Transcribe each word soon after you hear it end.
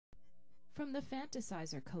From the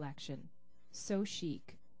Fantasizer collection, So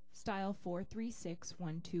Chic, style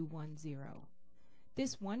 4361210.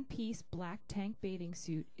 This one-piece black tank bathing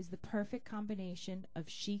suit is the perfect combination of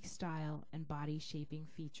chic style and body-shaping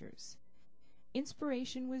features.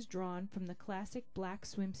 Inspiration was drawn from the classic black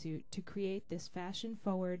swimsuit to create this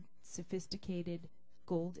fashion-forward, sophisticated,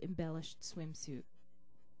 gold-embellished swimsuit.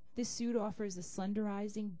 This suit offers a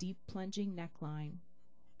slenderizing, deep plunging neckline,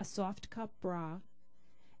 a soft cup bra,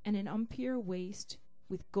 and an umpire waist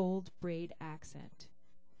with gold braid accent.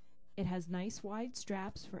 It has nice wide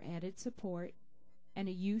straps for added support and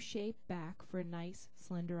a U-shaped back for a nice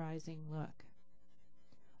slenderizing look.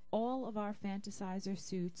 All of our Fantasizer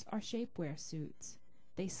suits are shapewear suits.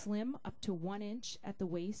 They slim up to 1 inch at the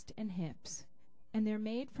waist and hips, and they're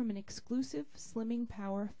made from an exclusive slimming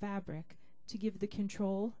power fabric to give the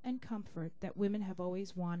control and comfort that women have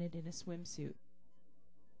always wanted in a swimsuit.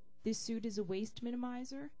 This suit is a waist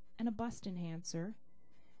minimizer and a bust enhancer.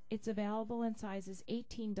 It's available in sizes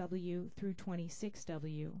 18W through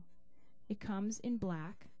 26W. It comes in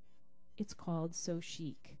black. It's called So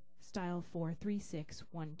Chic, style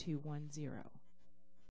 4361210.